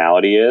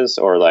personality is,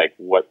 or like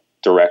what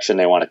direction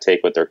they want to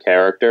take with their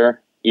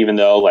character. Even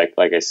though, like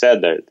I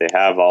said, they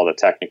have all the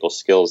technical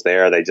skills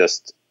there, they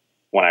just,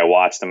 when I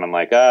watch them, I'm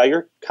like,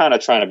 you're kind of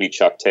trying to be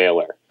Chuck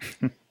Taylor.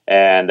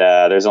 And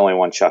there's only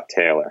one Chuck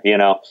Taylor,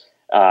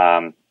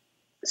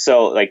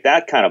 so like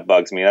that kind of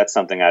bugs me. That's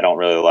something I don't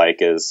really like,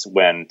 is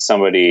when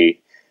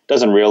somebody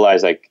doesn't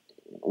realize, like,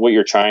 what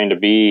you're trying to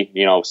be,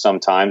 you know,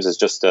 sometimes is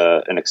just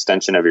an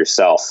extension of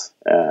yourself.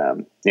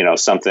 You know,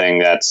 something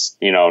that's,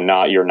 you know,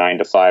 not your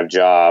 9-to-5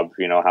 job,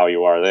 you know, how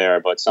you are there,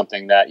 but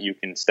something that you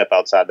can step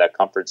outside that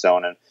comfort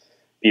zone and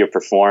be a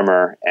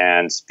performer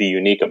and be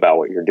unique about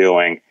what you're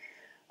doing.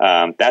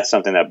 That's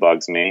something that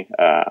bugs me.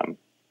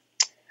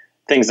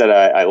 Things that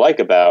I like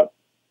about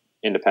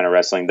independent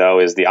wrestling, though,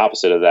 is the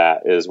opposite of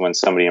that, is when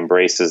somebody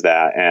embraces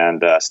that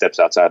and steps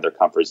outside their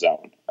comfort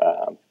zone.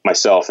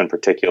 Myself in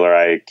particular,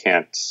 I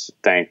can't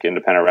thank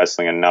independent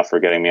wrestling enough for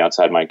getting me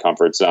outside my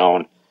comfort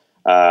zone.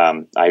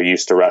 I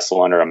used to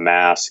wrestle under a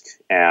mask,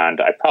 and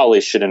I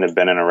probably shouldn't have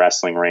been in a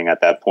wrestling ring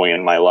at that point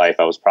in my life.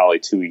 I was probably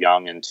too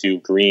young and too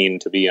green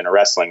to be in a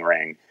wrestling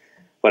ring,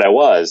 but I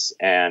was.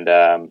 And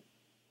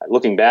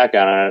looking back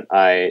on it,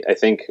 I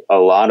think a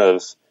lot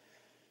of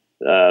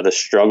the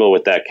struggle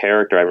with that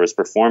character I was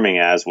performing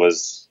as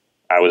was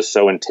I was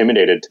so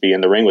intimidated to be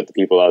in the ring with the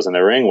people I was in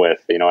the ring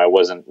with. You know, I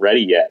wasn't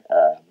ready yet.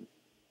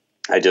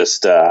 I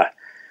just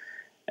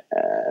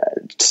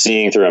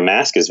seeing through a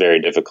mask is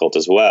very difficult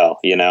as well,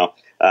 you know.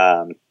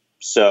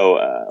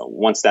 So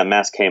once that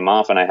mask came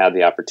off and I had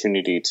the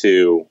opportunity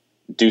to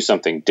do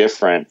something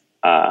different,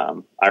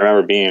 I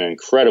remember being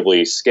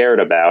incredibly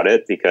scared about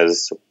it,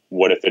 because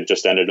what if it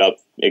just ended up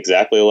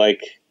exactly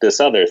like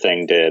this other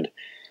thing did?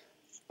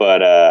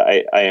 But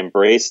I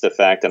embraced the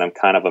fact that I'm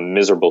kind of a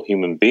miserable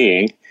human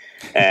being,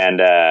 and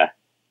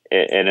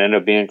it ended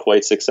up being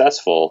quite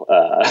successful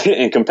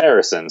in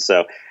comparison.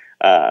 So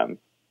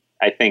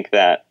I think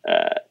that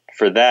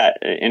for that,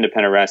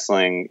 independent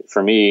wrestling,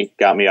 for me,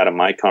 got me out of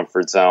my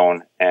comfort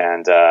zone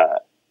and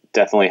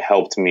definitely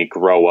helped me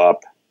grow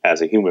up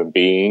as a human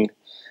being,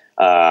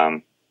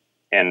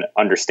 and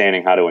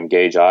understanding how to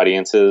engage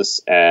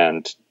audiences,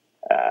 and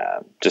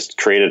just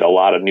created a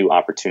lot of new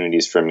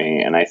opportunities for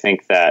me. And I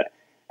think that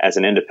as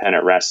an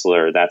independent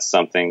wrestler, that's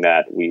something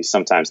that we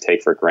sometimes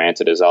take for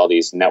granted, is all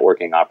these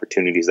networking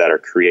opportunities that are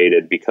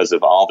created because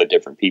of all the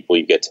different people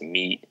you get to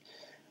meet,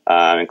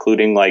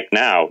 including like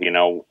now, you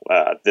know,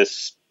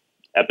 this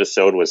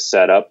episode was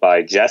set up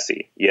by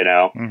Jesse, you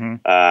know,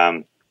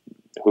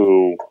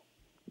 who,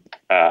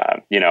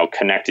 you know,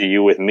 connected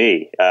you with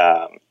me,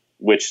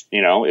 which,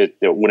 you know, it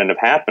wouldn't have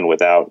happened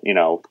without, you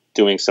know,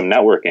 doing some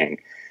networking.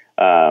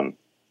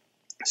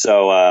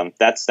 So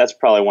that's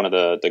probably one of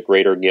the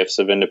greater gifts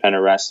of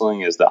independent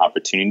wrestling, is the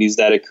opportunities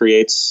that it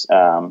creates,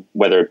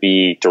 whether it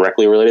be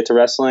directly related to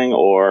wrestling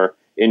or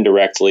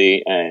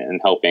indirectly,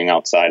 and helping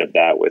outside of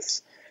that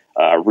with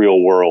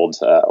real world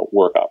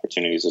work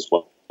opportunities as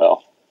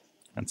well.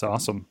 That's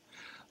awesome.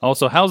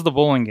 Also, how's the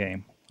bowling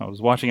game? I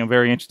was watching a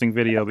very interesting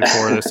video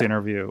before this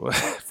interview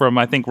from,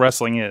 I think,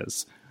 Wrestling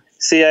Is.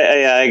 See,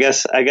 I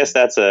guess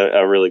that's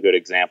a really good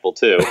example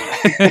too.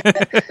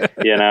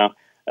 You know.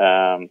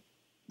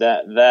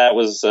 That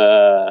was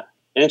an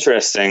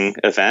interesting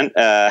event.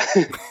 I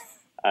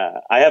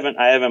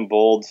haven't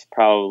bowled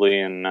probably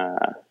in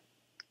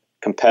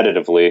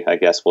competitively, I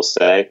guess we'll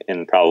say,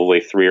 in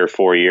probably 3 or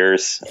 4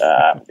 years.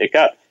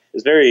 It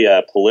was very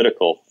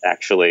political,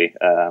 actually.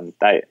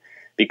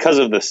 Because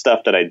of the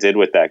stuff that I did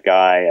with that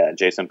guy,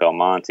 Jason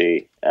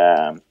Belmonte.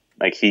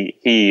 Like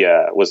he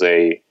was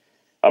a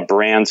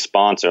brand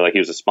sponsor. Like he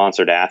was a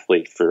sponsored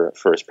athlete for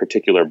his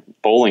particular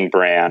bowling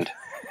brand.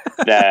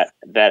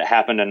 that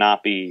happened to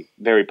not be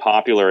very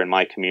popular in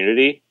my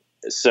community.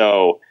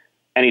 So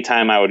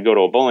anytime I would go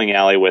to a bowling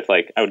alley with,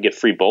 like, I would get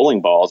free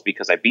bowling balls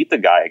because I beat the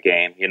guy a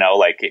game, you know,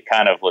 like it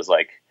kind of was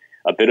like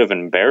a bit of an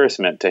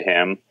embarrassment to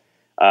him,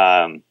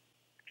 that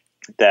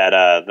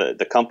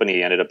the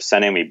company ended up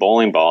sending me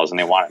bowling balls, and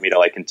they wanted me to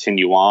like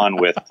continue on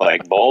with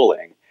like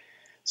bowling.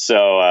 So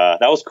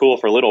that was cool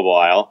for a little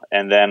while.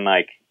 And then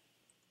like,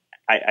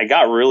 I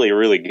got really,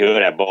 really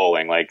good at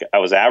bowling. Like I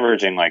was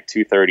averaging like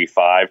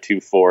 235,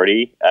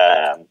 240.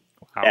 Wow.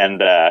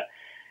 And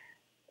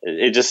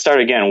it just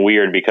started getting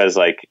weird because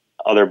like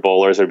other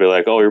bowlers would be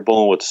like, "Oh, you're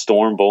bowling with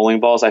Storm bowling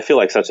balls." I feel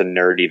like such a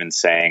nerd even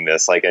saying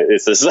this. Like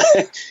it's just,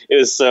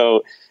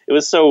 it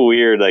was so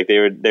weird. Like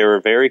they were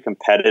very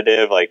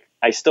competitive. Like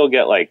I still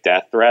get like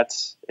death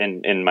threats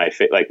in my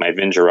like my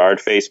Vin Gerard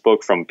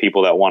Facebook from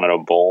people that wanted to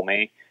bowl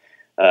me.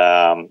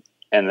 And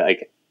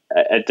like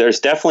there's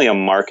definitely a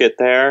market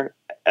there.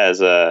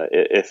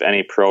 If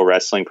any pro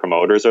wrestling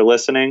promoters are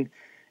listening,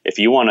 if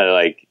you want to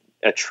like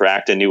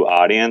attract a new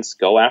audience,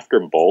 go after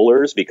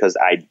bowlers, because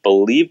I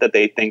believe that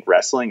they think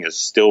wrestling is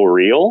still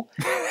real.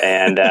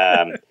 And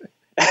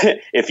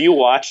if you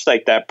watch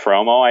like that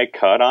promo I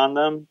cut on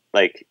them,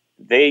 like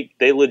they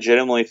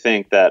legitimately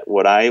think that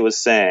what I was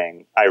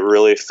saying, I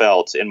really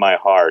felt in my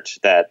heart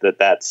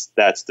that's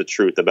the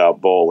truth about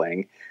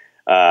bowling.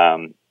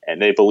 And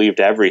they believed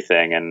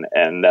everything.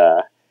 And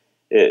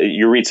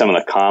you read some of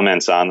the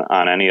comments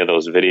on any of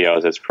those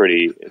videos, it's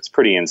pretty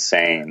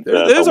insane.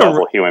 There's the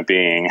level of human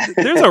being.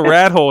 There's a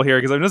rat hole here,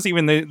 because I'm just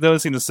even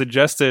noticing the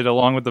suggested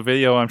along with the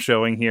video I'm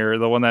showing here,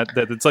 the one that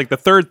it's like the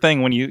third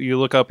thing when you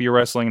look up your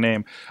wrestling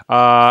name.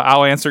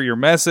 I'll answer your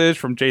message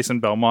from Jason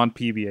Belmont,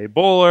 PBA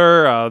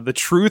Bowler. The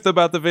truth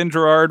about the Vin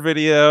Gerard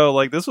video.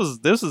 Like this is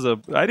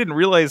I didn't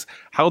realize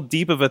how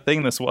deep of a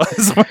thing this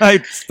was when I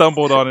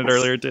stumbled on it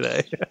earlier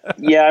today.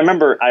 Yeah, I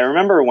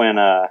remember when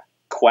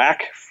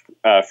Quack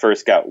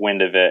first got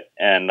wind of it,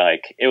 and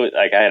like it was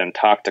like I hadn't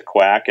talked to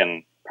Quack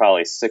in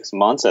probably 6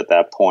 months at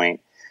that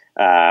point,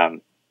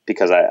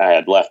 because I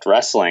had left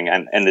wrestling,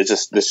 and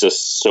this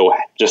just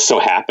so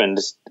happened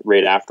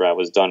right after I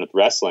was done with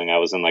wrestling. I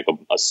was in like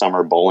a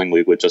summer bowling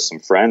league with just some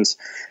friends,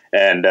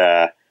 and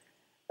I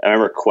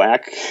remember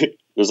Quack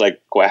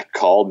Quack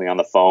called me on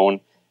the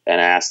phone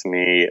and asked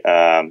me,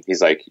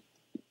 he's like,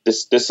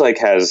 this like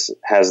has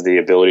the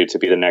ability to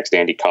be the next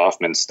Andy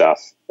Kaufman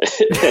stuff.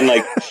 And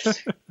like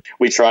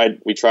we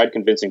tried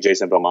convincing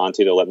Jason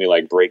Belmonte to let me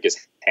like break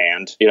his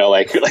hand,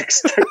 like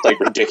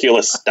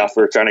ridiculous stuff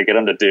we're trying to get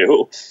him to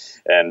do.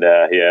 And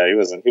yeah, he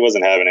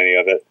wasn't having any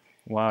of it.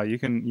 Wow, you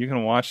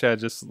can watch that.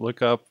 Just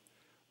look up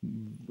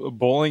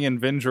bowling and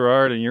Vin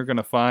Gerard, and you're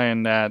gonna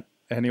find that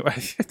anyway.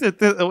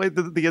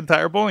 the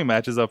entire bowling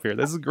match is up here.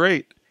 This is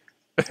great.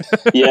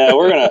 Yeah,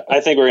 I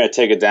think we're gonna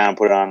take it down,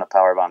 put it on the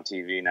Powerbomb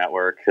TV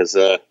network, because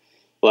a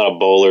lot of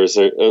bowlers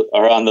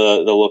are on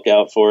the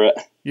lookout for it.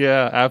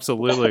 Yeah,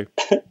 absolutely.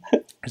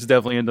 There's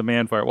definitely a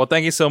demand for it. Well,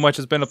 thank you so much.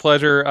 It's been a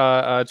pleasure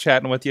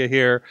chatting with you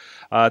here.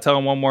 Tell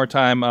them one more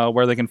time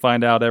where they can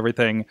find out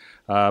everything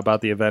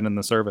about the event and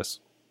the service.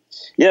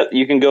 Yep,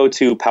 you can go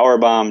to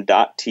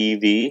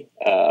powerbomb.tv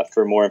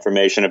for more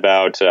information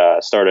about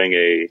starting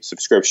a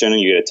subscription, and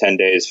you get 10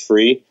 days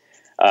free.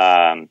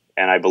 And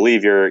I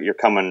believe you're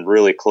coming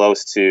really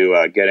close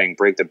to getting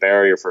Break the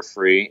Barrier for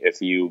free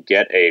if you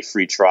get a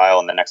free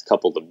trial in the next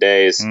couple of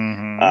days.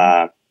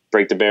 Mm-hmm.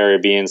 Break the Barrier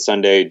being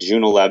Sunday,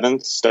 June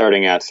 11th,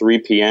 starting at 3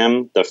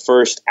 p.m. The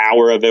first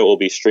hour of it will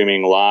be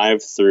streaming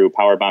live through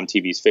Powerbomb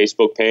TV's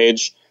Facebook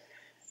page.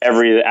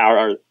 Every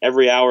hour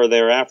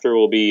thereafter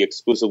will be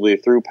exclusively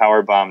through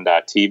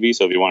powerbomb.tv.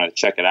 So if you want to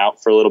check it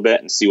out for a little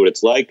bit and see what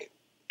it's like,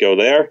 go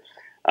there.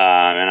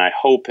 And I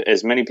hope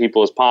as many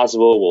people as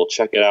possible will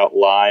check it out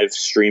live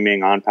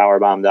streaming on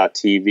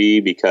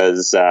powerbomb.tv,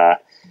 because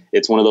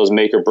it's one of those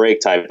make or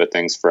break type of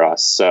things for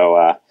us.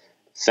 So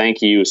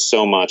thank you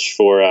so much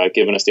for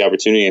giving us the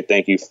opportunity, and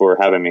thank you for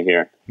having me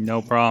here.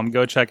 No problem.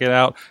 Go check it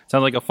out.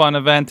 Sounds like a fun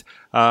event.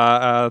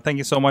 Thank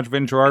you so much,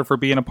 Vin Gerard, for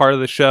being a part of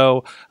the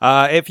show.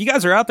 If you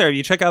guys are out there, if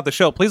you check out the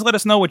show, please let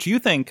us know what you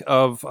think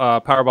of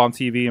Powerbomb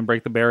TV and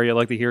Break the Barrier. I'd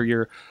like to hear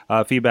your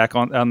feedback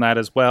on that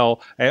as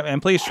well.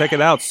 And please check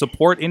it out.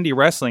 Support indie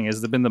wrestling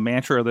has been the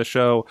mantra of the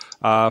show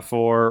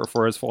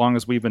for as long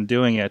as we've been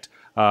doing it.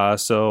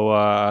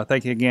 So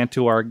thank you again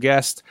to our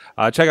guest.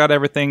 Check out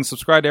everything.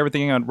 Subscribe to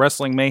everything on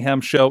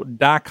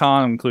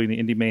WrestlingMayhemShow.com, including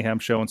the Indie Mayhem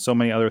Show and so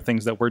many other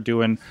things that we're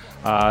doing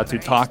to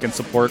talk and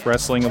support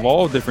wrestling of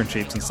all different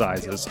shapes and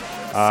sizes.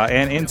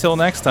 And until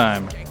next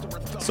time,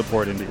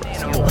 support indie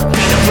wrestling. You know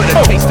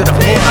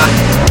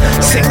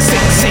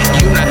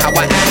how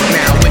I act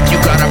now. If you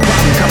got a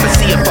problem, come and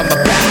see if I'm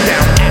a back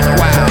down. Act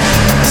wild.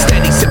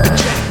 Steady sipping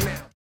Jack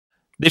now.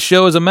 This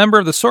show is a member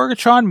of the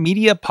Sorgatron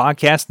Media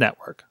Podcast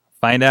Network.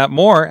 Find out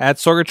more at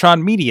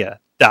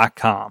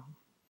sorgatronmedia.com.